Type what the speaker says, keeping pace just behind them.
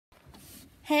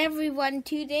Hey everyone,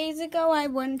 2 days ago I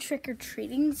went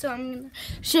trick-or-treating, so I'm gonna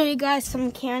show you guys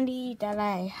some candy that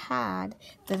I had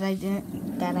that I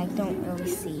don't really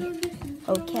see.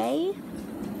 Okay?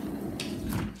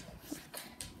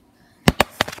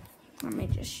 Let me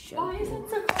just show you.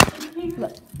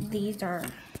 Look, these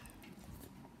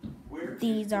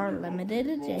are limited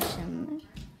edition.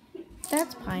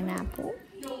 That's pineapple.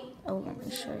 Oh, let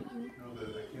me show you.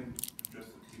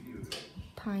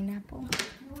 Pineapple.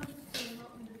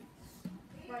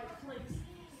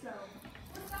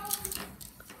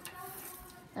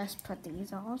 Let's put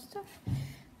these all stuff.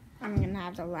 I'm gonna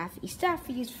have the Laffy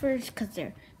Staffies first because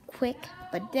they're quick,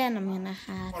 but then I'm gonna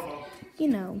have,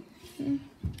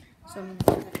 some.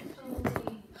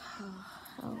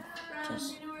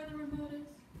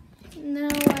 No,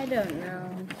 I don't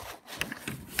know.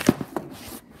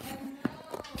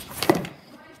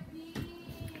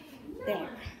 There.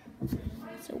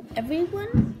 So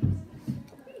everyone,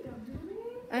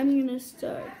 I'm gonna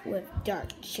start with dark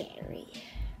cherry.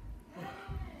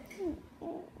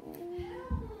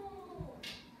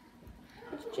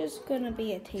 It's just gonna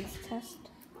be a taste test.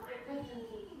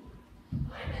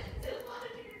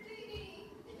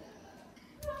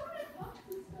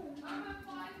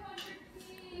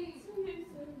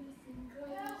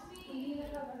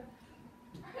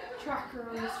 Tracker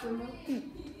on this remote.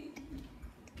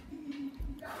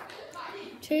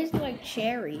 Tastes like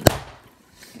cherry,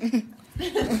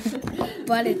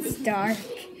 but it's dark.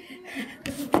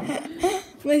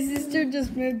 My sister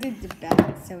just moved it to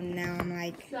back, so now I'm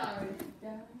like. Sorry.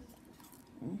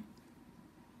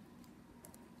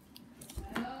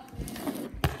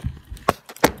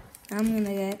 I'm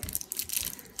gonna get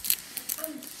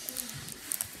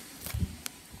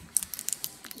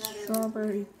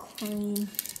strawberry cream.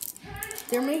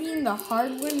 They're making the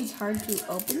hard ones hard to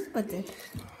open, but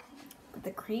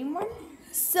the cream one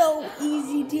so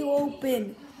easy to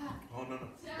open. Oh no.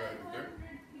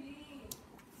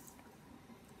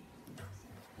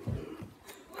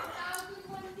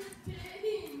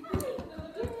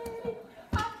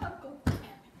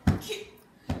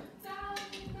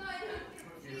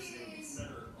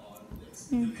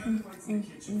 You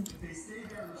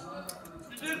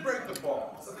did break the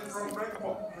ball. Something's wrong. Break the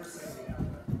ball.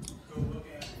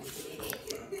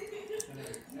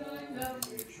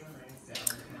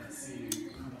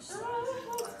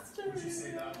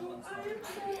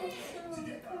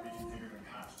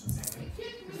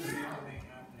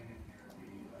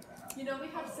 You know we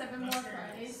have 7 more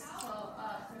Fridays till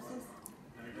Christmas.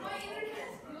 My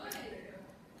internet's good.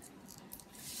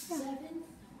 7 more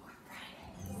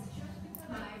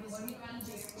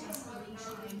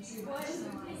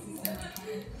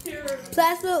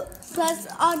Fridays.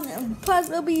 Plus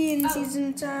we'll be in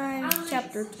season time,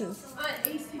 chapter 2.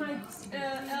 Ace my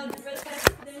algebra test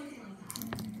today.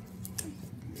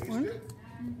 One?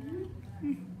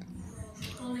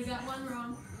 Only got 1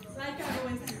 wrong. Like I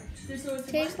always do. There's always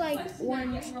Tastes like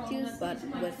one orange juice, but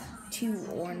with 2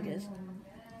 oranges.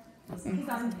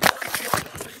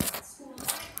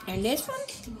 And this one,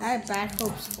 I have bad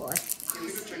hopes for. Can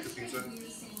you go check the pizza?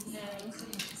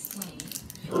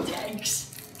 Thanks.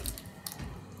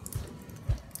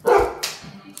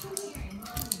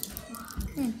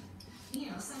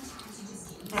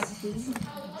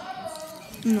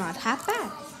 Not half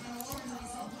bad.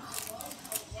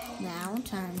 Now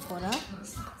time for the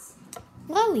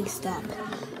lolly step.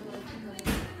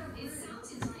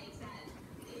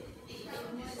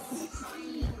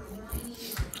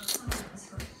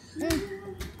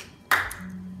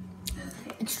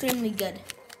 Extremely good.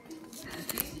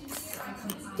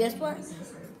 This one,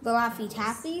 the Laffy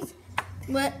Taffies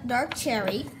with dark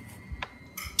cherry.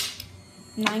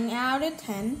 9 out of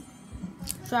 10.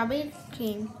 Strawberry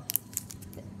cream.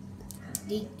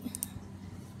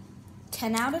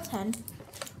 10 out of 10.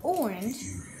 Orange,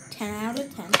 10 out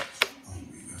of 10.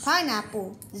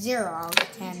 Pineapple, 0 out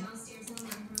of 10.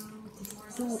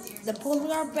 The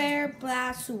Polar Bear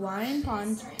Blast Hawaiian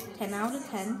Punch, 10 out of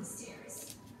 10.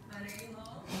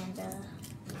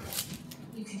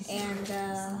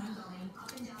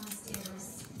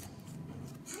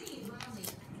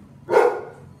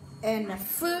 And the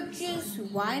Fruit Juice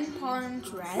Hawaiian Punch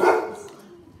Red. What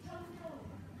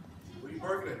are you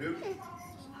barking at, dude?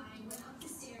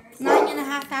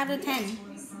 9.5 out of 10.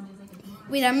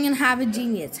 Wait, I'm gonna have a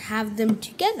genius. Have them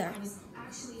together.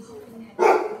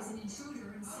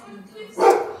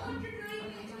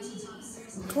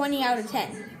 20 out of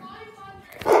 10.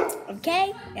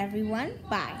 Okay, everyone,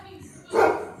 bye.